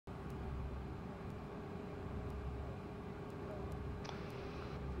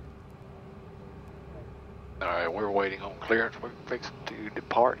All right, we're waiting on clearance. We're fixing to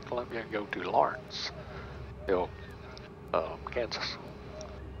depart Columbia and go to Lawrence, Kansas.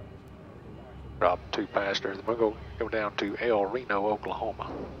 Drop 2 passengers. We'll go down to El Reno,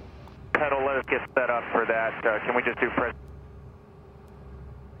 Oklahoma. Pedal, let us get set up for that. Can we just do present?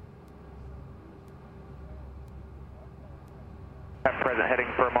 At present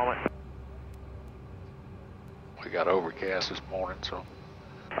heading for a moment. We got overcast this morning, so.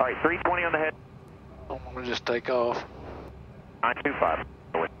 All right, 320 on the head. I'm gonna just take off. 925.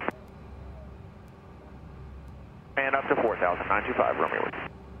 And up to 4,000. 925, Romeo.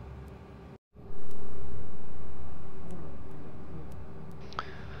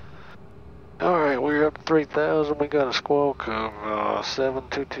 Alright, we're up to 3,000. We got a squawk of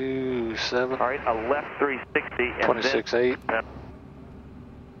 7227. All right, a left 360 and 26.8. Then,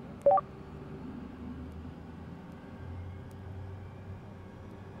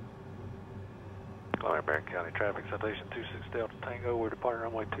 Columbia, Barron County traffic, citation 26 Delta Tango. We're departing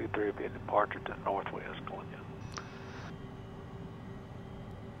runway 23, be a departure to northwest Columbia.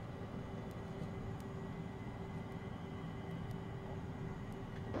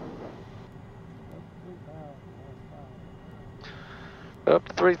 Up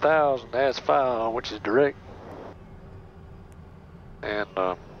to 3,000, that's fine, which is direct. And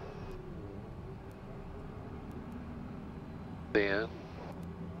then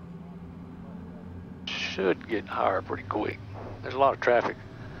should get higher pretty quick. There's a lot of traffic,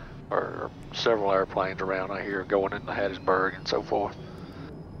 or several airplanes around out here going into Hattiesburg and so forth.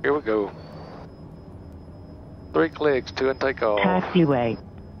 Here we go. 3 clicks, 2 and take off. Taxiway.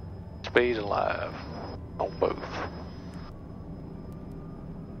 Speed alive on both.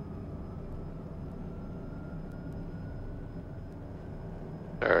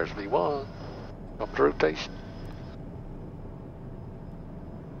 There's V1. Come to rotation.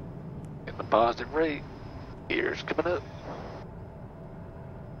 In the positive rate. Gears coming up.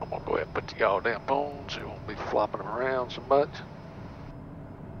 I'm gonna go ahead and put the yaw damp on so you won't be flopping them around so much.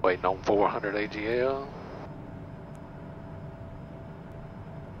 Waiting on 400 AGL.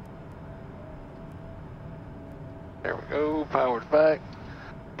 There we go, power's back.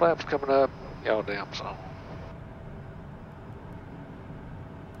 Flaps coming up, yaw damps on.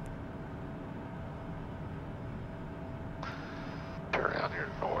 Turn around here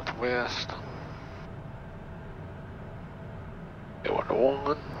to northwest. Going to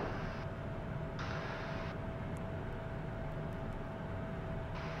 1.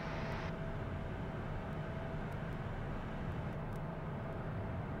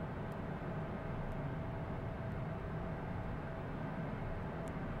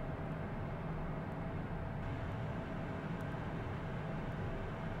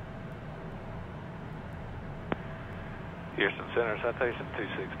 Houston Center, citation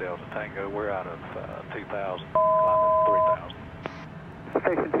 26 Delta Tango. We're out of 2,000, climbing 3,000.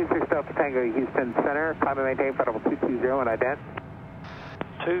 Station 26 Delta Tango, Houston Center. Climb and maintain flight level 220 and ident.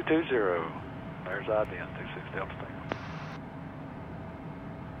 220. There's ident, 26 Delta Tango.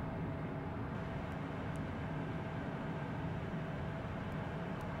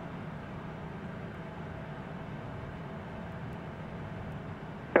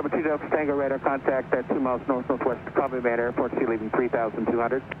 Number 2 Delta Tango, radar contact at 2 miles north-northwest of Columbia Manor Airport. Sea leaving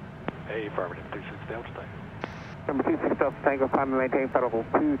 3,200. Hey, affirmative, 26 Delta Tango. Number 26 Delta Tango, climb and maintain flight level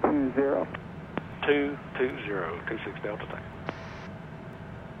 220. 220, 26 Delta Tango.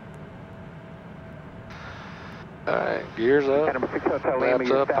 Alright, gears up, Number 6 Hotel Lima,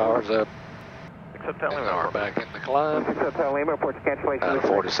 flaps up, power's up. 6 Hotel And Lima. we're back in the climb. 6 Hotel Lima, report to cancellation. Out of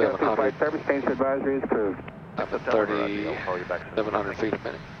 4,700. Flight service, change to advisory is approved. Up to 3,700 feet a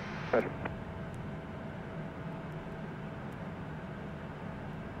minute. Roger.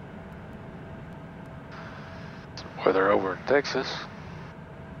 Weather over in Texas.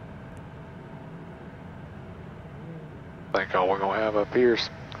 I think all we're going to have up here is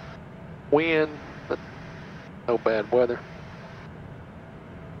wind, but no bad weather.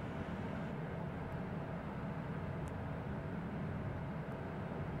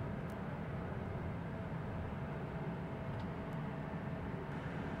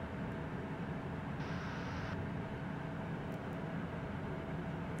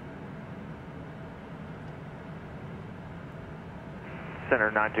 Center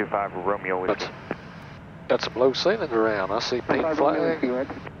 925 Romeo. Got some low ceilings around. I see pink flag.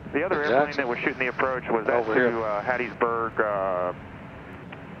 The other airplane that was shooting the approach was that Over to here. Hattiesburg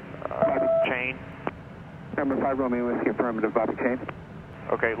chain. Number 5 Romeo Whiskey, affirmative, Bobby Chain.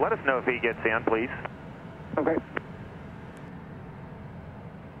 Okay, let us know if he gets in, please. Okay.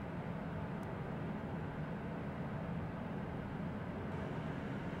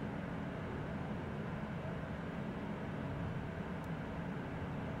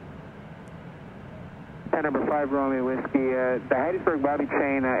 Sky number 5 Romeo Whiskey. The Hattiesburg Bobby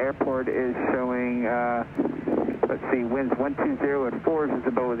Chain Airport is showing, let's see, winds 120 at 4,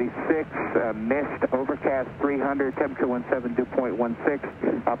 visibility 6, mist, overcast 300, temperature 17, dew point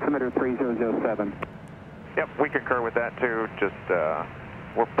 16, altimeter 3007. Yep, we concur with that too. Just,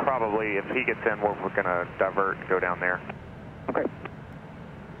 we're probably, if he gets in, we're going to divert and go down there. Okay.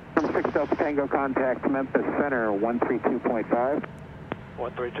 Number 6 Delta Tango, contact Memphis Center 132.5. 132.5, 26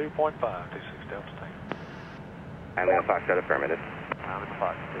 Delta Tango. I'm in a Foxtrot, affirmative. I'm in the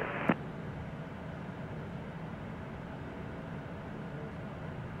Foxtrot.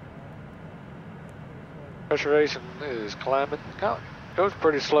 Pressurization is climbing. Goes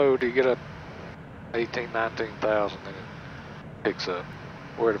pretty slow till you get up 18, 19,000, and it picks up.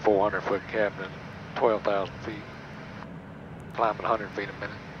 We're at a 400-foot cabin, 12,000 feet, climbing 100 feet a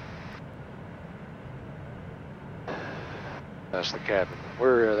minute. That's the cabin.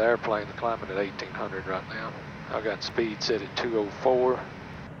 We're the airplane climbing at 1,800 right now. I've got speed set at 204.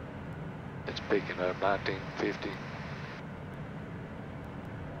 It's picking up 1950.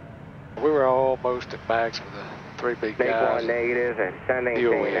 We were almost at max with the three big Make guys. one negative and send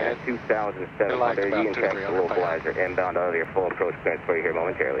maintain at 2,700. You can check the localizer inbound out of your full approach clearance for you here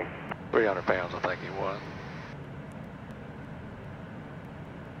momentarily. 300 pounds, I think he was.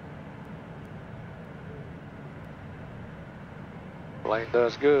 Plane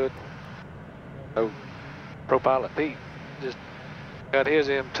does good. Oh, ProPilot Pete just got his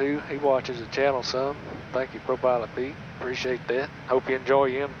M2. He watches the channel some. Thank you, ProPilot Pete. Appreciate that. Hope you enjoy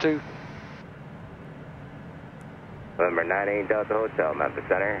your M2. November 98 Delta Hotel, Memphis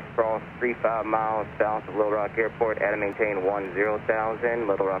Center. Cross 35 miles south of Little Rock Airport. Add and maintain 10,000.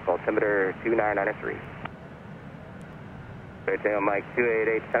 Little Rock altimeter 2993. Tango Mike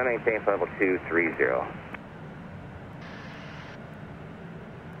 288. Add and maintain level 230.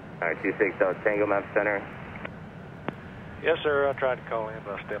 Alright, 26 Delta Tango, Memphis Center. Yes, sir. I tried to call in,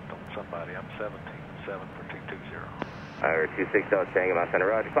 but I stepped on somebody. I'm 17-7 for 220. Alright, 26 Delta Tango, Memphis Center.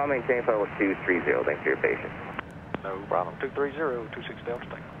 Roger. Call maintain level 230. Thanks for your patience. No problem. 230, 26 Delta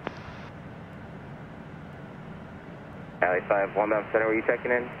Tango. Alley 5-1 Memphis Center, were you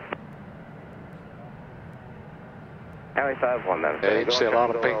checking in? Alley 5-1 Memphis Center. Yeah, you can see a lot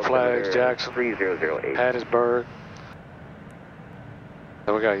of pink flags, Jackson, 3008. Hattiesburg.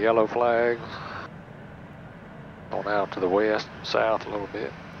 Then we got yellow flags on out to the west, south a little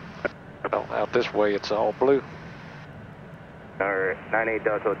bit. On out this way, it's all blue. Alright, 98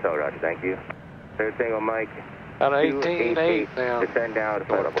 Delta Hotel, Roger, thank you. Third Tango Mike. Out of 18.8 now. Descend down to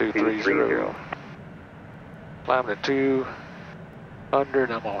About 230. Climbing at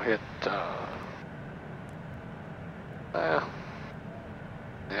 200. I'm gonna hit.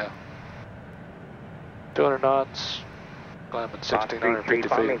 Yeah. 200 knots. Climbing 1,650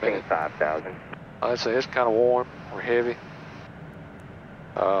 feet a minute. 5,000. I'd say it's kind of warm. We're heavy.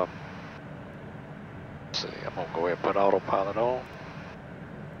 Let's see. I'm gonna go ahead and put autopilot on.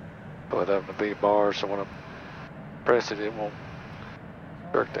 Put it up in the V bar, so when I press it, it won't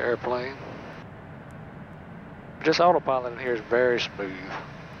jerk the airplane. Just autopilot in here is very smooth.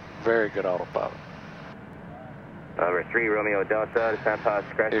 Very good autopilot. Over 3 Romeo Delta, descent pod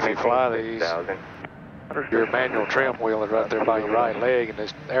scratch. If you fly these, your manual trim wheel is right there by your right leg, and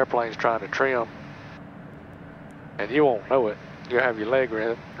this airplane's trying to trim, and you won't know it. You'll have your leg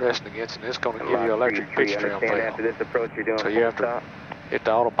resting against it, and it's going to give you electric pitch trim fail. After this approach, you're doing So you have to hit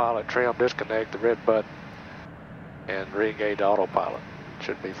the autopilot trim, disconnect the red button, and re-engage the autopilot.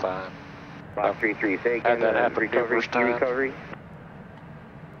 Should be fine. Rock 33, say again, had that happen numerous times. Recovery.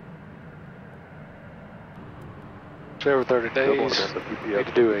 So every 30 days, need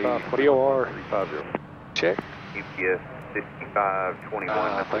to do a VOR check. UPS 6521.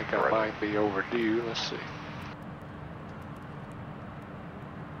 I think I might be overdue. Let's see.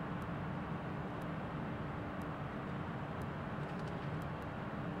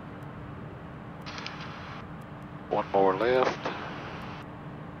 One more left.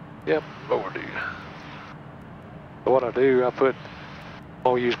 Yep, overdue. So what I do, I'm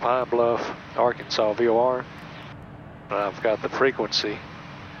gonna use Pine Bluff, Arkansas VOR. And I've got the frequency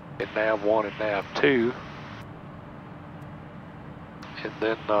in nav 1 and nav 2. And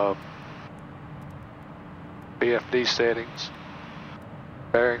then BFD settings.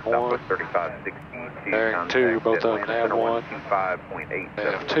 Bearing 1, bearing 2, both of them nav 1,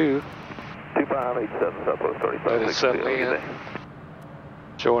 nav 2. 2587, Southwest 35. Let it settle in.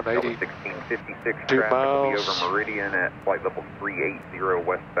 Showing 82 miles. Over Meridian at flight level 380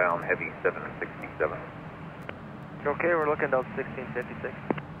 westbound, heavy 767. Okay, we're looking at 1656.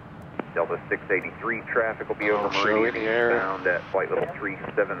 Delta 683 traffic will be Oh, over show Meridian any error. bound at flight level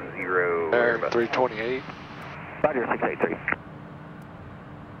 370. Bearing 328. Roger, 683.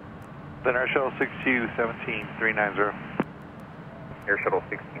 Then Air Shuttle 6Q17390. Air Shuttle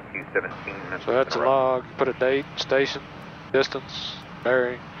 6Q17. So that's a log. You put a date, station, distance,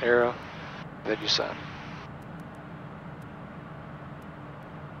 bearing, era, then you sign it.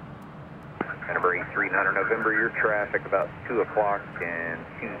 Canterbury 3900 November, your traffic about 2 o'clock and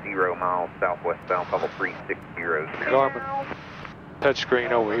 20 miles southwestbound, level 360. Garmin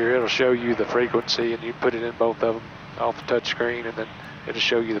touchscreen over here, it'll show you the frequency and you put it in both of them off the touchscreen, and then it'll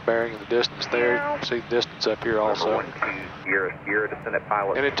show you the bearing and the distance there. You can see the distance up here also. Sierra descendant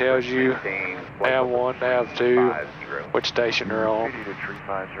pilot. And it tells you nav 1, nav 2, which station they're on.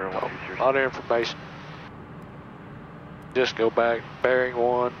 A lot of information. Just go back, bearing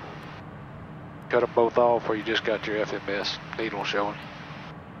 1, cut them both off, or you just got your FMS needle showing.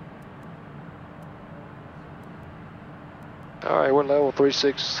 Alright, we're level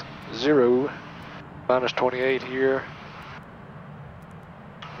 360, minus 28 here.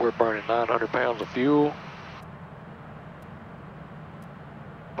 We're burning 900 pounds of fuel.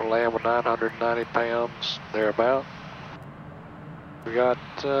 We'll land with 990 pounds, thereabout. We got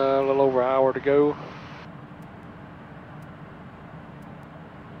a little over an hour to go.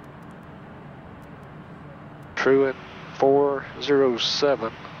 Truant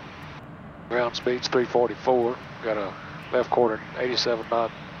 407, ground speed's 344. Got a left quarter 87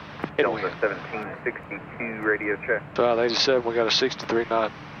 knot headwind. 1762 radio check. So out of 87 we got a 63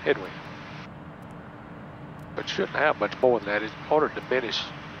 knot headwind. But shouldn't have much more than that. It ought to diminish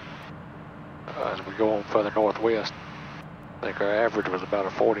as we go on further northwest. I think our average was about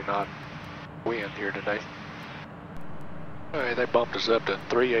a 40 knot wind here today. Alright, they bumped us up to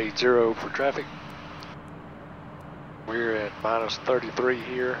 380 for traffic. We're at minus 33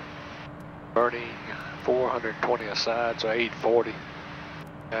 here, burning 420 a side, so 840.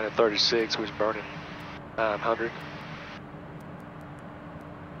 Down at 36, we was burning 900.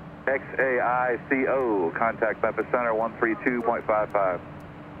 XAICO, contact Memphis Center 132.55.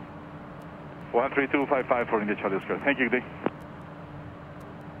 132.55 for India Charlie Oscar. Thank you, Dick.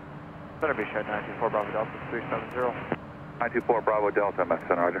 Center be shed 924 Bravo Delta 370. 924 Bravo Delta, Memphis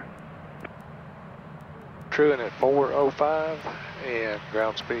Center, roger. Truant at 405 and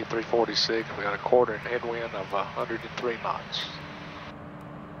ground speed 346. We got a quarter and headwind of 103 knots.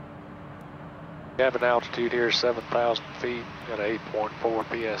 Cabin altitude here is 7,000 feet. Got a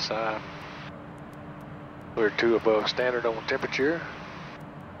 8.4 psi. We're 2 above standard on temperature.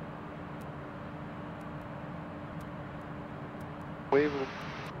 We've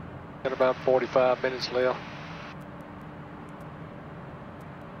got about 45 minutes left.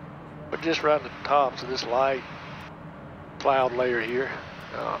 We're just right at the tops of this light cloud layer here.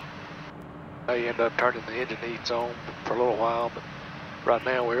 May end up turning the engine heats on for a little while, but right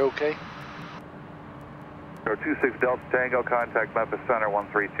now we're okay. 26 Delta Tango, contact Memphis Center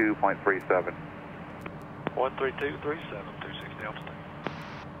 132.37. 13237, 26 Delta Tango.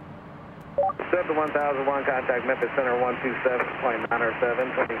 71001, contact Memphis Center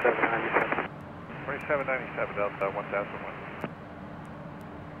 127.907, 2797. 2797 Delta 1001.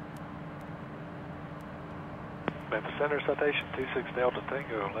 Memphis Center, citation 26 Delta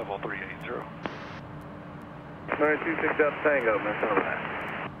Tango, level 380. 26 Delta Tango, Memphis Center.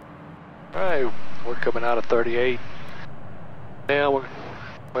 Alright, we're coming out of 38. Now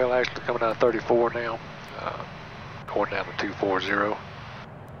we're actually coming out of 34 now. Going down to 240.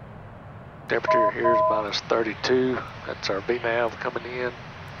 Temperature here is minus 32. That's our VNAV coming in.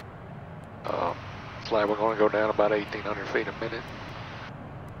 It's like we're going to go down about 1,800 feet a minute.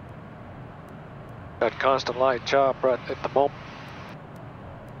 Got constant light chop right at the moment.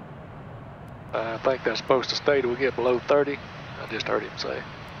 I think that's supposed to stay till we get below 30. I just heard him say.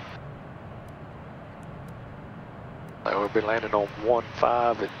 We'll be landing on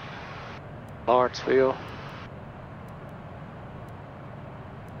 15 at Lawrenceville.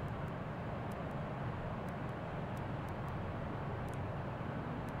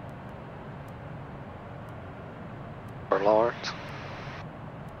 For Lawrence.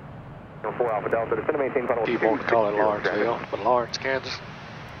 4 Alpha Delta, descend to maintain final. Keep on to call it Lawrenceville, but Lawrence, Kansas.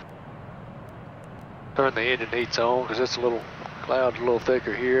 Turn the engine heats on because it's a little cloud's a little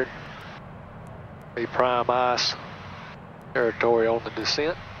thicker here. Be prime ice territory on the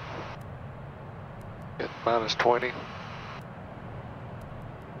descent. At minus 20.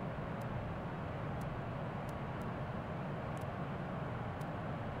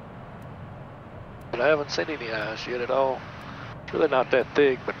 But I haven't seen any ice yet at all. It's really not that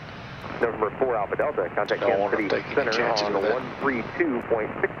thick, but November 4 Alpha Delta, contact Kansas City Center on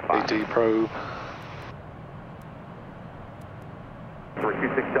 132.65. AT probe. Number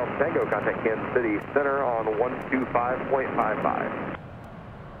 26 Delta Tango, contact Kansas City Center on 125.55.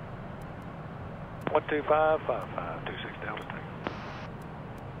 12555, 26 Delta Tango.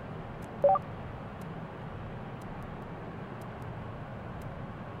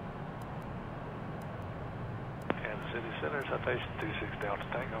 Kansas City Center, citation 26 Delta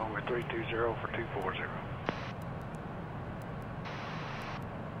Tango, we're 320 for 240.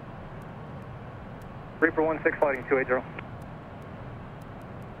 Reaper 16 flighting 280.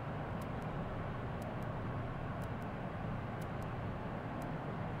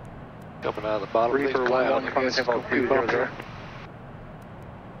 Coming out of the bottom of these clouds, I guess it's going to be bumpy.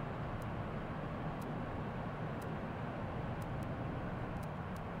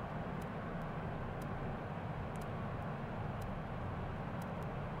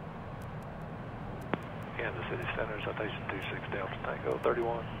 Kansas City Center, citation 26 Delta Tango,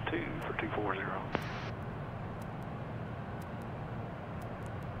 31-2 for 240.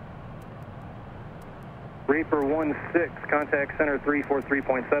 Reaper 16, contact center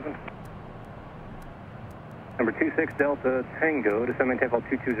 343.7. Number 26 Delta Tango, descend maintain fault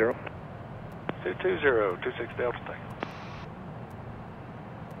 220. 220, 26 Delta Tango.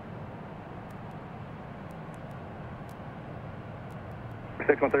 Number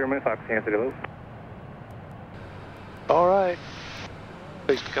 6130 minute 5, Kansas City low. All right,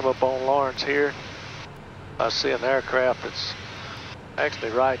 please come up on Lawrence here. I see an aircraft that's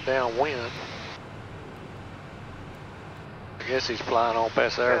actually right downwind. I guess he's flying on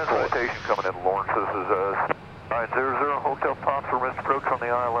past the airport. Citation coming in, Lawrence. This is 900 Hotel Pops for missed approach on the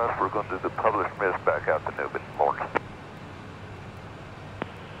ILS. We're going to do the published miss back out to Newman, Lawrence.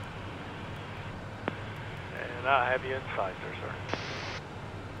 And I have you in sight there, sir.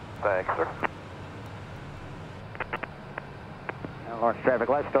 Thanks, sir. Lawrence traffic,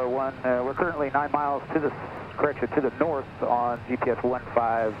 Lifestar 1, we're currently 9 miles to the, to the north on GPS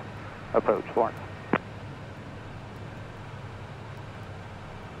 15 approach, Lawrence.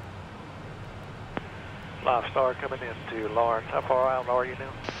 Lifestar coming into Lawrence. How far out are you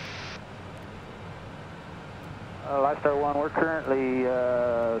now? Lifestar 1, we're currently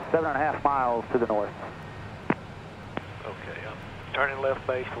 7.5 miles to the north. Okay, I'm turning left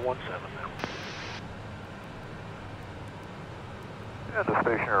base for 17 now. And the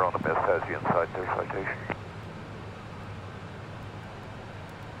stationer on the miss has you inside their citation.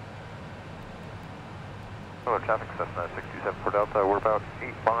 Oh, traffic Cessna 627 for Delta. We're about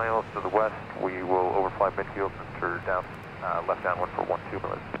 8 miles to the west. We will overfly midfield and turn down, left downwind for 12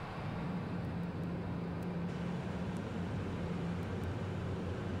 minutes.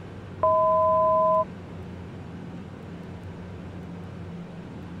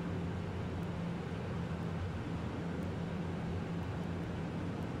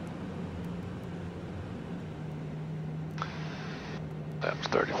 That was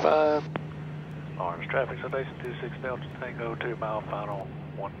 35. Lawrence traffic, citation 26 Delta Tango, 2 mile final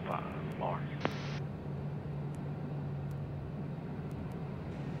 15, Lawrence.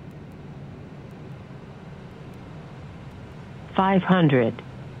 $500,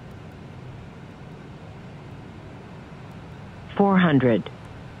 $400,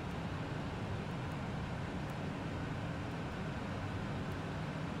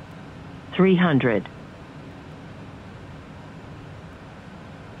 $300,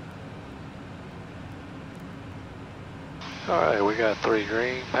 All right, we got 3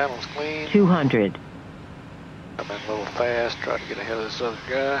 green, panels clean. 200, I'm in a little fast, try to get ahead of this other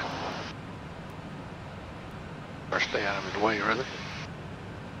guy. Or stay out of his way, really.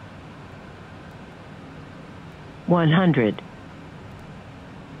 100,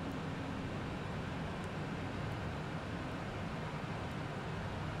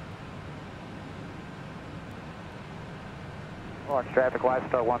 Lawrence traffic,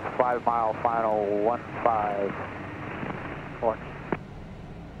 Lifestar 1, 5 mile final 15. Lawrence.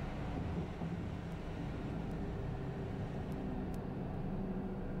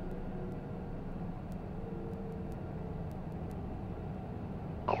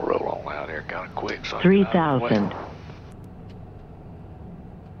 I'll roll on out here kind of quick. So 3,000,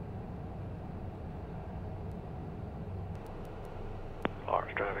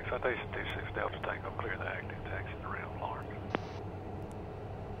 Lawrence traffic, citation 26 Delta Tango, clear the active taxi around Lawrence.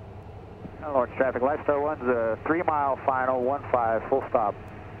 Lawrence traffic, Lifestar 1's a 3 mile final 15, full stop,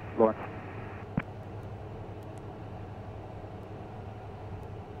 Lawrence.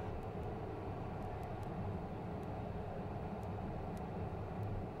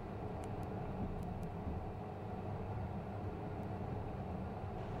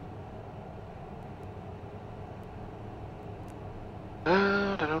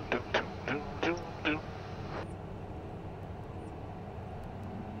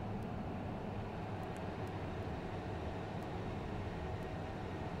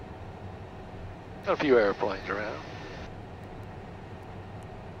 Got a few airplanes around.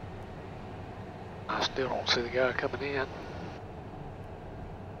 I still don't see the guy coming in.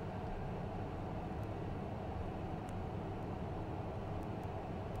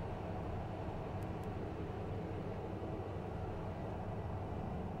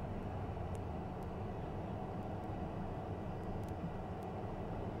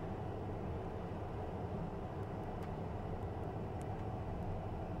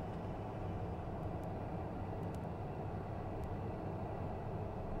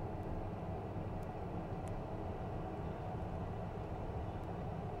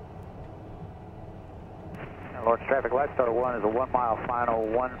 Lawrence traffic light, Star 1 is a 1 mile final,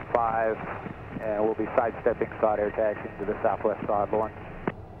 1-5, and we'll be sidestepping SOD air taxi to the southwest side, Lawrence.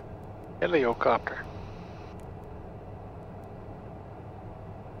 Heliocopter.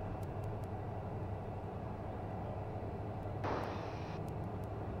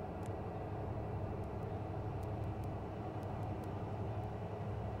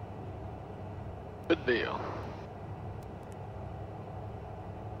 Good deal.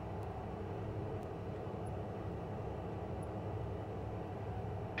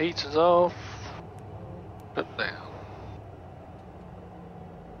 Heats is off. Put it down.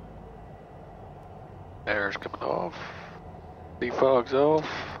 Air's coming off. Defog's off.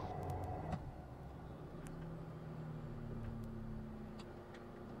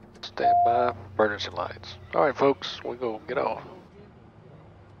 Stand by. Emergency lights. All right, folks, we go get off.